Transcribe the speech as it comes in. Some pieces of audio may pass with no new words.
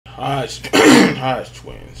Hodge, Hodge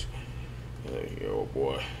twins. Oh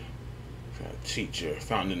boy, teacher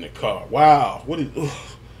found in the car. Wow, what is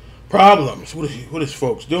problems? What is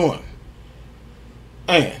folks doing?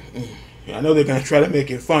 Man, I know they're gonna try to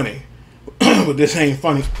make it funny, but this ain't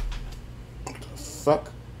funny. What the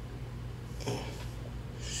fuck?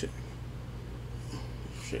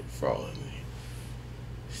 Shit falling.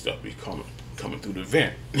 Stuff be coming through the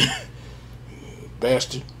vent.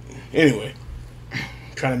 Bastard. Anyway,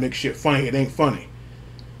 trying to make shit funny. It ain't funny.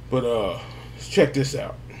 But let's check this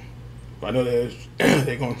out. I know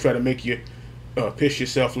they're gonna try to make you piss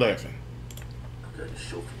yourself laughing. I got a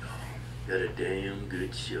show for y'all. Got a damn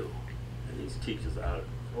good show. And these teachers are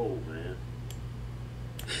old, man.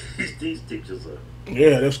 These teachers are.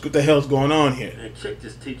 Yeah, that's what the hell's going on here. Man, check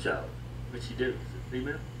this teacher out. What she do? Is it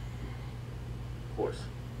female? Of course.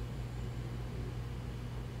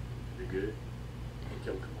 You good? Okay,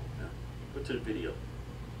 come on now. Go to the video.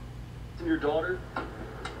 And your daughter?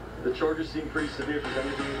 The charges seem pretty severe. If there's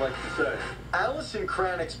anything you'd like to say. Allison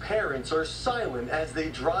Cranick's parents are silent as they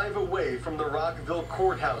drive away from the Rockville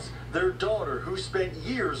courthouse. Their daughter, who spent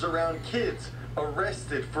years around kids,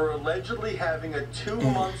 arrested for allegedly having a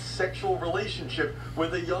 2-month sexual relationship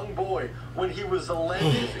with a young boy when he was 11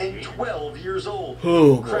 and 12 years old.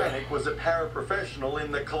 Cranick was a paraprofessional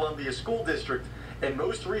in the Columbia School District and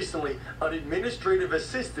most recently an administrative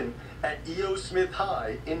assistant at E.O. Smith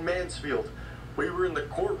High in Mansfield. We were in the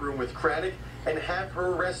courtroom with Cranick and have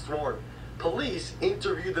her arrest warrant. Police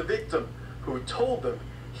interviewed the victim, who told them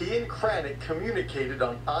he and Cranick communicated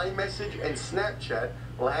on iMessage and Snapchat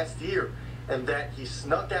last year, and that he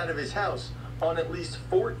snuck out of his house on at least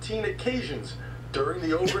 14 occasions during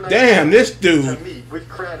the overnight this dude to meet with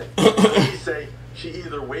Cranick. Police say she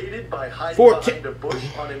either waited by hiding behind a bush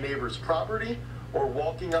on a neighbor's property or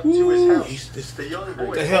walking up to his house. The young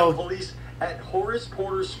boy told police at Horace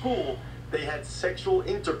Porter School they had sexual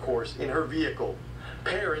intercourse in her vehicle.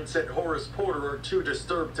 Parents at Horace Porter are too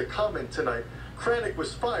disturbed to comment tonight. Cranick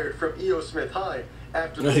was fired from E.O. Smith High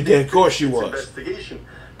after the investigation.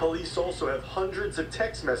 Police also have hundreds of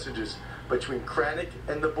text messages between Cranick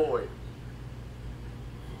and the boy.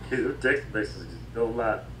 The text messages don't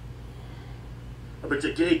lie. I bet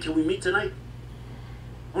you, hey, can we meet tonight?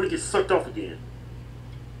 I want to get sucked off again.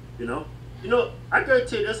 You know, I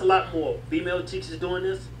guarantee you there's a lot more female teachers doing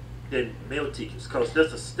this than male teachers, because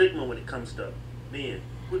there's a stigma when it comes to men,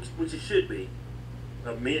 which it should be.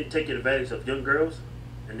 Men taking advantage of young girls,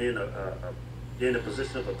 and then they're in a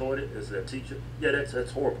position of authority as a teacher. Yeah,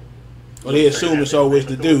 that's horrible. Well, they assume it's always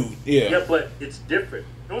the dude. Yeah, but it's different.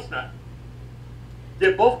 No, it's not.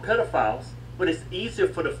 They're both pedophiles, but it's easier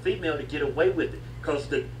for the female to get away with it, because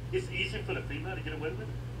it's easier for the female to get away with it.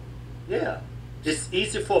 Yeah. It's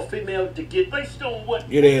easy for a female to get based on what.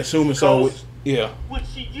 Yeah, they assume it's always. Yeah. What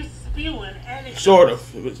she just spewing and sort of.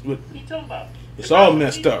 What you talking about? It's all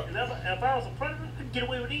messed up. If I was a predator, I could get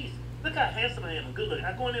away with these. Look how handsome I am and good looking.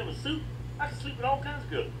 I go in there with a suit. I can sleep with all kinds of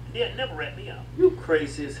girls. They'll never rat me out. You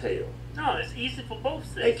crazy as hell. No, it's easy for both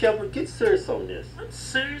sexes. Hey, Kelvin, get serious on this. I'm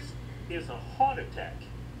serious. It's a heart attack.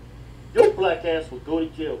 Your black ass would go to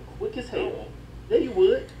jail quick as hell. Yeah, you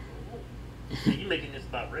would. You making this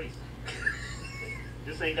about race?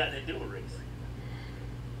 This ain't got nothing to do with race.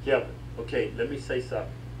 Kevin, okay, let me say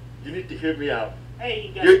something. You need to hear me out.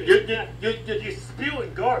 Hey, you're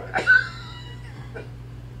spewing garbage.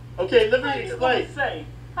 Okay, let me explain.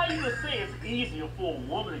 How you gonna say it's easier for a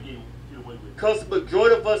woman to get away with it? Because the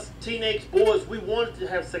majority of us teenage boys, we wanted to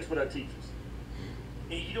have sex with our teachers.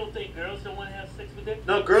 And you don't think girls don't want to have sex with them?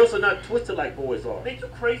 No, girls are not twisted like boys are. They too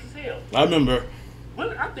crazy as hell. I remember.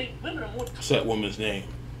 I think women are more. What's that woman's name?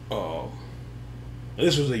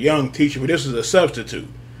 This was a young teacher, but this was a substitute.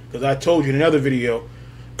 Because I told you in another video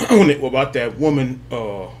about that woman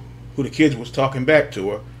who the kids was talking back to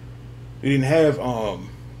her. We didn't have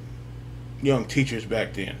young teachers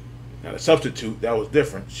back then. Now the substitute, that was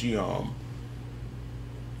different. She was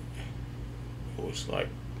like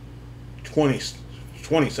 20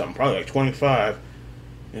 something, probably like 25.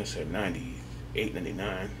 And said 98,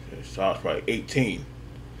 99. So I was probably 18.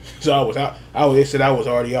 So I was out. They said I was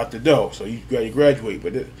already out the door. So you got to graduate.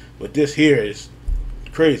 But this here is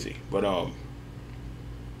crazy. But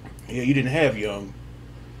yeah, you didn't have young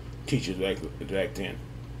teachers back then.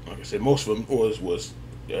 Like I said, most of them was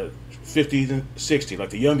 50s and 60s. Like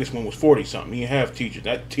the youngest one was 40 something. You didn't have teachers.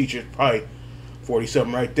 That teacher's probably 40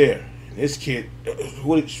 something right there. And this kid,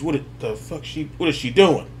 what is she doing? What's she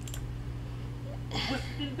doing?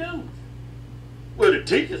 Well, the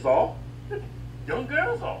teachers are. Young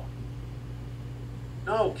girls are.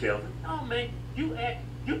 No, Kelvin. No, man.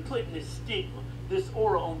 You putting this stigma this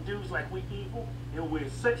aura on dudes like we evil and we're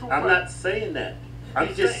sexual. I'm not saying that.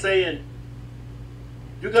 I'm just saying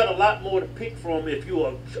you got a lot more to pick from if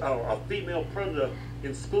you're a female predator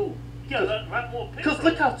in school. You got a lot more pick. Because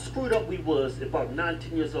look how screwed up we was at about 9,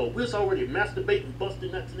 10 years old. We was already masturbating,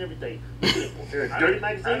 busting nuts and everything. Dirty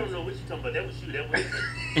magazines. I don't know what you're talking about. That was you. That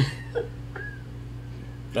was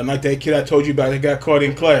I'm like that kid I told you about that got caught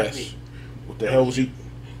in class. What the hell was he?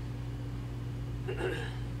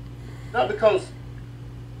 No, because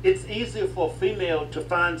it's easier for a female to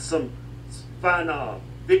find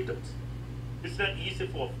victims. It's not easy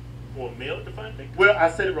for a male to find victims. Well, I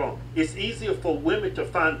said it wrong. It's easier for women to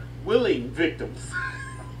find willing victims.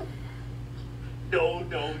 No.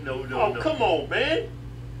 Oh, come on, man.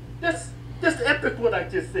 That's epic what I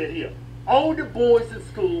just said here. All the boys in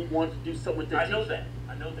school want to do something with their teacher.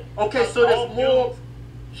 I know that. Okay, so there's more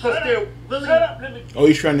because they're willing. Shut up, let me. Oh,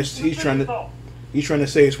 he's trying to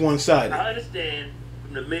say it's one-sided. I understand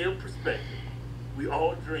from the male perspective. We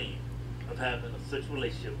all dream of having a sexual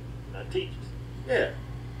relationship with our teachers. Yeah.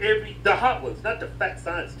 The hot ones, not the fat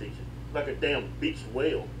science teacher, like a damn beach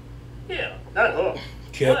whale. Yeah. Not her.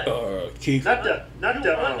 Keith. Not the. You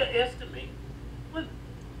underestimate women.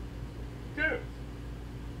 Girls.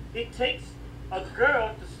 It takes a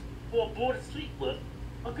girl for a boy to sleep with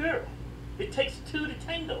a girl. It takes two to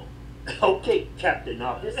tango. Okay, Captain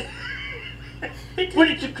Obvious. Where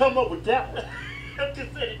did you come up with that one? I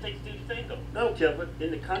just said it takes two to tango. No, Kevin.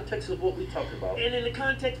 In the context of what we talking about. And in the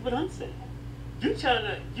context of what I'm saying. You trying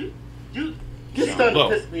to you starting to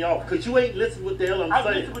piss me off because you ain't listening what the hell I'm saying.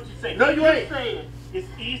 I listen what you're saying. No, you ain't. You're saying it's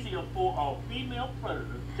easier for a female predator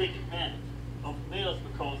to take advantage of males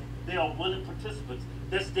because they are willing participants.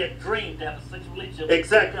 That's their dream to have a sexual relationship.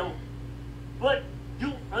 Exactly. But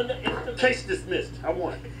you underestimate. Case dismissed. I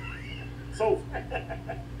won. So,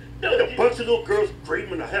 no, a bunch of little girls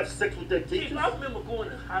dreaming to have sex with their teachers. I remember going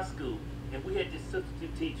to high school and we had this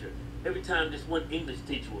substitute teacher. Every time this one English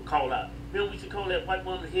teacher would call out, remember we used to call that white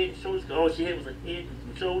woman head and shoulders because all she had was a head and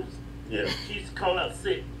some shoulders? Yeah. She used to call out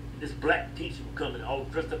sick. This black teacher would come in all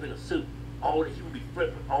dressed up in a suit. He would be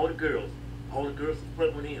flirting with all the girls. All the girls would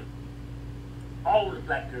flirt with him. All the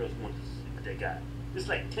black girls wanted to sleep with that guy. It's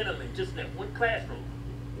like 10 of them in just that one classroom.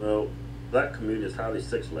 Well, black community is highly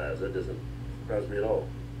sexualized. That doesn't surprise me at all.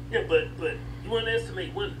 Yeah, but you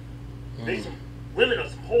underestimate women. Women are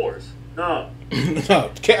some whores. No.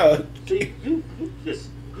 No. See, you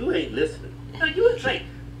ain't listening. Now you would think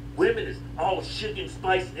women is all sugar and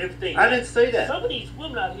spice and everything. I didn't say that. Some of these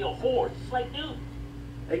women out here are whores, just like you.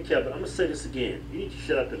 Hey Kevin, I'm gonna say this again. You need to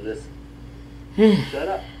shut up and listen. Shut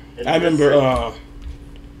up. I remember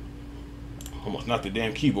almost knocked the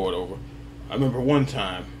damn keyboard over. I remember one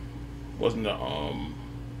time, wasn't a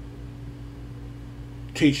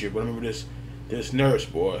teacher, but I remember this nurse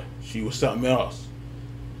boy. She was something else,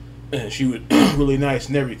 and she was really nice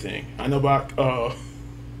and everything. I know about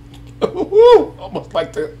almost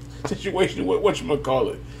like the situation with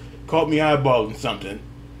whatchamacallit. Caught me eyeballing something.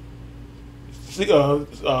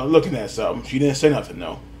 Looking at something. She didn't say nothing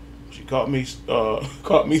though. She caught me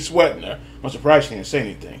sweating her. I'm surprised she didn't say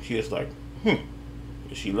anything. She just like,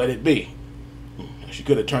 She let it be. She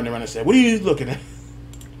could have turned around and said, "What are you looking at?"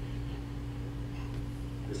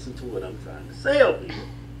 Listen to what I'm trying to say over here.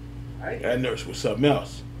 Right? That nurse was something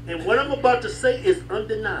else. And what I'm about to say is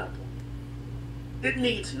undeniable. It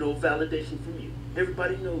needs no validation from you.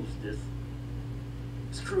 Everybody knows this.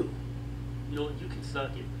 It's true. You know, you can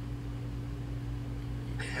suck it.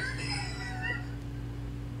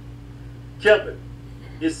 Kevin,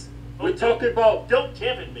 we're talking about. Don't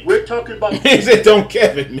Kevin me. We're talking about. He said, "Don't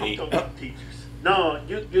Kevin me." I'm talking about teachers. No,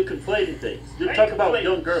 you're conflating things. You're talking about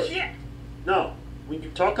young girls. Shit. No, when you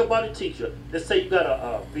talk about a teacher, let's say you got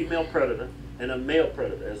a female predator and a male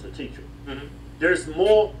predator as a teacher. Mm-hmm. There's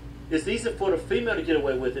more. It's easier for the female to get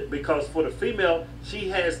away with it because for the female, she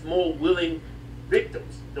has more willing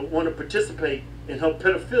victims that want to participate in her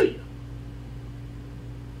pedophilia.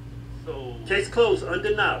 So case closed,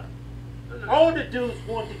 undeniable. All the dudes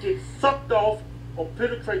want to get sucked off or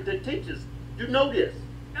penetrate their teachers. You know this.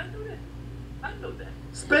 I know that. I know that.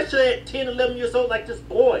 Especially at 10, 11 years old, like this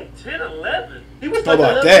boy. 10, 11? He was How like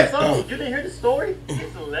about 11 that? years old. You didn't hear the story?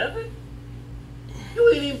 It's 11?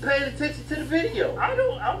 You ain't even paying attention to the video.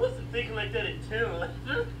 I wasn't thinking like that at 10,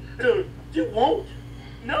 11. Dude, you won't.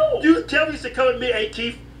 No. You tell me to come to me, hey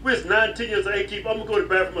Keith. We was 9, 10 years old. Hey Keith, I'm gonna go to the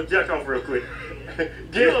bathroom and jack off real quick.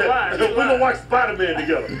 You're lying. We're gonna watch Spider-Man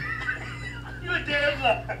together. You're a damn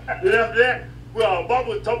liar. And after that, well, Mama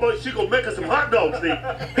was talking about she gonna make us some hot dogs to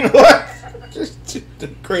eat. What? Just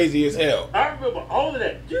crazy as hell. I remember all of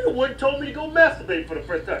that. You the one who told me to go masturbate for the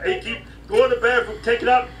first time. Hey Keith, Go in the bathroom, take it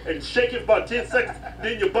out, and shake it for about 10 seconds.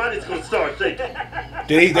 Then your body's gonna start shaking.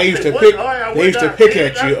 They used to pick. They used to pick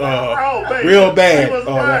at you real bad.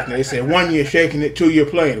 Like they said, 1 year shaking it, 2 year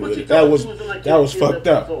playing with it. That was fucked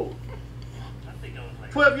up.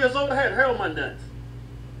 12 years old, I had hair on my nuts.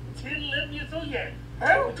 10, 11 years old, yeah.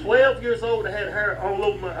 12 years old, I had hair all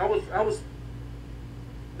over my. I was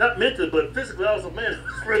not mentally, but physically, I was a man who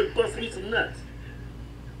was ready to bust me some nuts.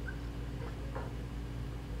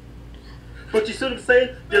 But you see what I'm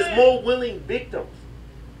saying? There's more willing victims.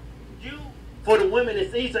 For the women,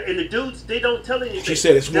 it's easier, and the dudes, they don't tell anything. She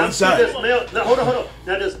said it's one side. Now, hold on.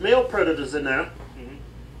 Now, there's male predators in there. Mm-hmm.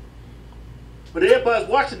 But everybody's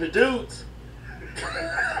watching the dudes.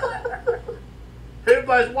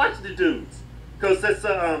 Everybody's watching the dudes. Because that's.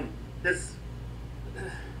 You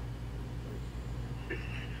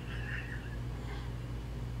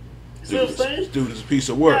see what I'm saying? This dude is a piece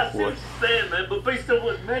of work, yeah, I see boy. what you're saying, man, but based on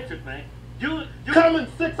what metric, man. You common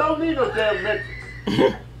sense, I don't need no damn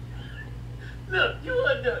metrics. Look,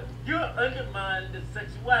 you're undermining the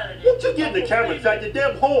sexuality. What you getting the camera shot? Your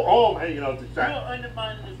damn whole arm hanging out the shot. You're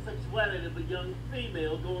undermining the sexuality of a young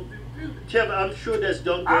female going through puberty. Kevin, I'm sure there's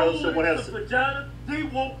young girls that would have vagina. They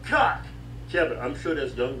won't cock. Kevin, I'm sure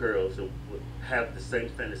there's young girls that would have the same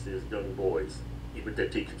fantasy as young boys, even their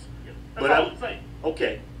teachers. Yeah, that's all I'm saying.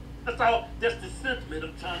 Okay. That's the sentiment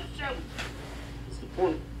I'm trying to share with you. That's the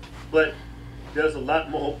point. But there's a lot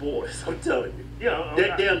more boys, I'm telling you. Yeah,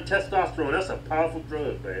 that damn testosterone, that's a powerful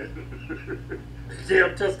drug, man.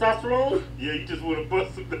 Damn testosterone? Yeah, you just want to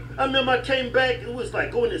bust it. I remember I came back, it was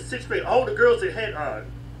like going in 6th grade. All the girls that had,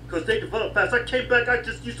 because they developed fast, I came back, I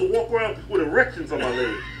just used to walk around with erections on my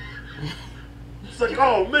legs. It's like,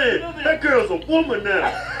 oh man, that girl's a woman now.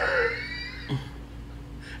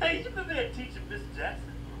 Hey, you remember that teacher, Miss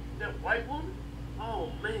Jackson? That white woman?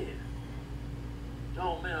 Oh man.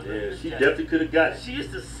 Oh man, yeah, she definitely could have got it. She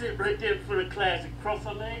used to sit right there in front of class and cross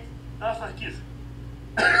her legs. I was like,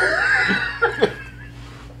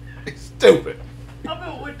 It's stupid. I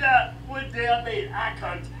remember one day I made eye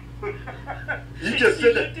contact. You just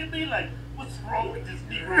she looked at me like, what's wrong with this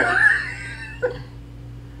Negro?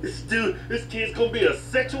 This kid's gonna be a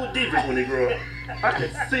sexual deviant when he grow up. I can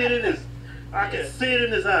see it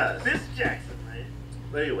in his eyes. Miss Jackson, man.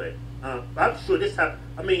 But anyway, I'm sure this happens.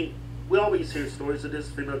 I mean, we always hear stories of this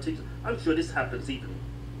female teacher. I'm sure this happens even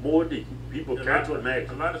more than people care to imagine.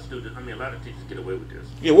 A lot of teachers get away with this.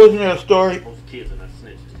 Yeah, wasn't there a story? Most kids are not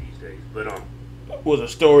snitches these days. But was a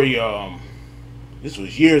story. This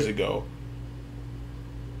was years ago.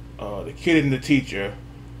 The kid and the teacher.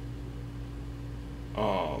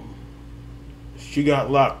 She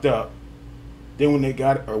got locked up. Then when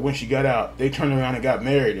she got out, they turned around and got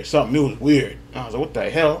married or something. It was weird. I was like, what the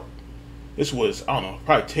hell? This was, I don't know,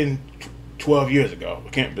 probably 10, 12 years ago.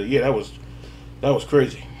 But yeah, that was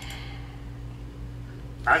crazy.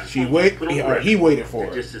 He waited for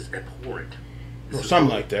her. This is abhorrent. Or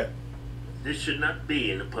something like that. This should not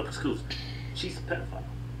be in the public schools. She's a pedophile.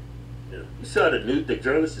 Yeah. You saw the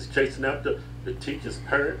journalist is chasing after the teacher's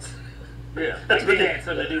parents. Yeah, that's what they had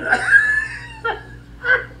something to do with it.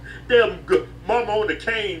 Damn, mama on the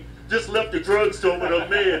cane just left the drugstore with her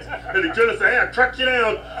meds, and the journalist said, "Hey, I tracked you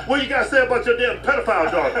down. What you got to say about your damn pedophile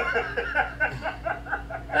daughter?"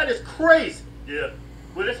 That is crazy. Yeah,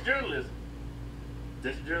 well, that's journalism.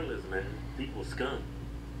 That's journalism, man. People scum.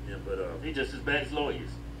 Yeah, but they just as bad as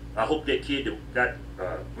lawyers. I hope that kid that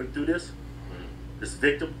went through this, this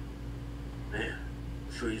victim, man,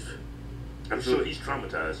 I'm sure he's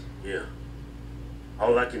traumatized. Yeah.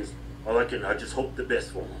 I just hope the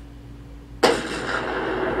best for him.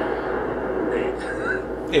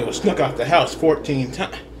 It was snuck out the house 14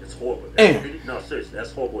 times. It's horrible. Damn. No, seriously,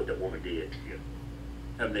 that's horrible what that woman did. Yeah.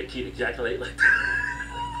 Having that kid ejaculate like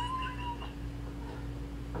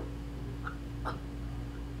that.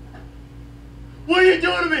 What are you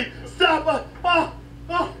doing to me? Stop! Oh,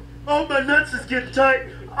 my nuts is getting tight.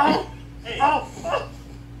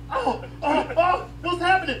 What's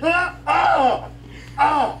happening?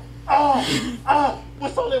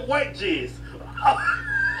 What's all that white jizz?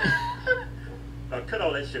 Cut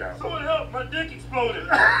all that shit out. Someone help! My dick exploded.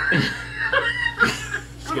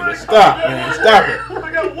 Stop, man! Stop it!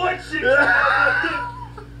 I got white shit.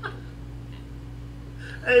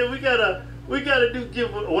 Hey, we gotta do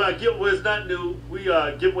giveaway. Well, giveaways not new. We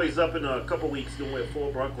giveaways up in a couple weeks. Gonna win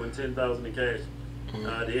 4 Bronco and 10,000 in cash.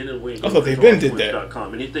 The end of the win. I thought they been did that.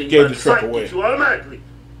 Anything Gave you the truck away. You automatically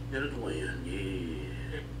end of the win.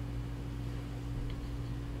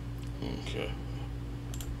 Yeah. Okay.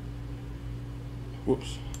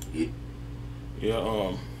 Whoops. Yeah.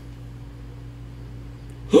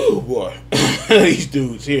 Oh boy, these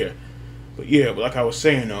dudes here. But yeah, but like I was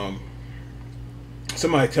saying,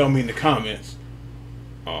 somebody tell me in the comments,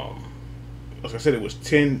 like I said, it was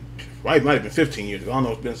 10, might have been 15 years ago. I don't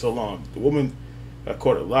know, it's been so long. The woman got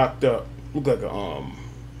caught locked up, looked like a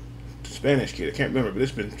Spanish kid. I can't remember, but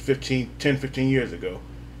it's been 10, 15 years ago.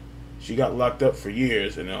 She got locked up for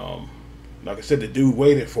years, and like I said, the dude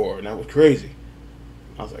waited for her, and that was crazy.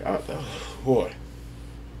 I was like, oh, boy.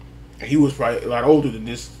 And he was probably a lot older than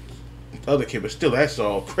this other kid, but still, that's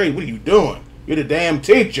all crazy. What are you doing? You're the damn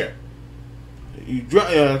teacher. You drunk?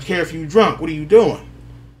 I don't care if you drunk. What are you doing?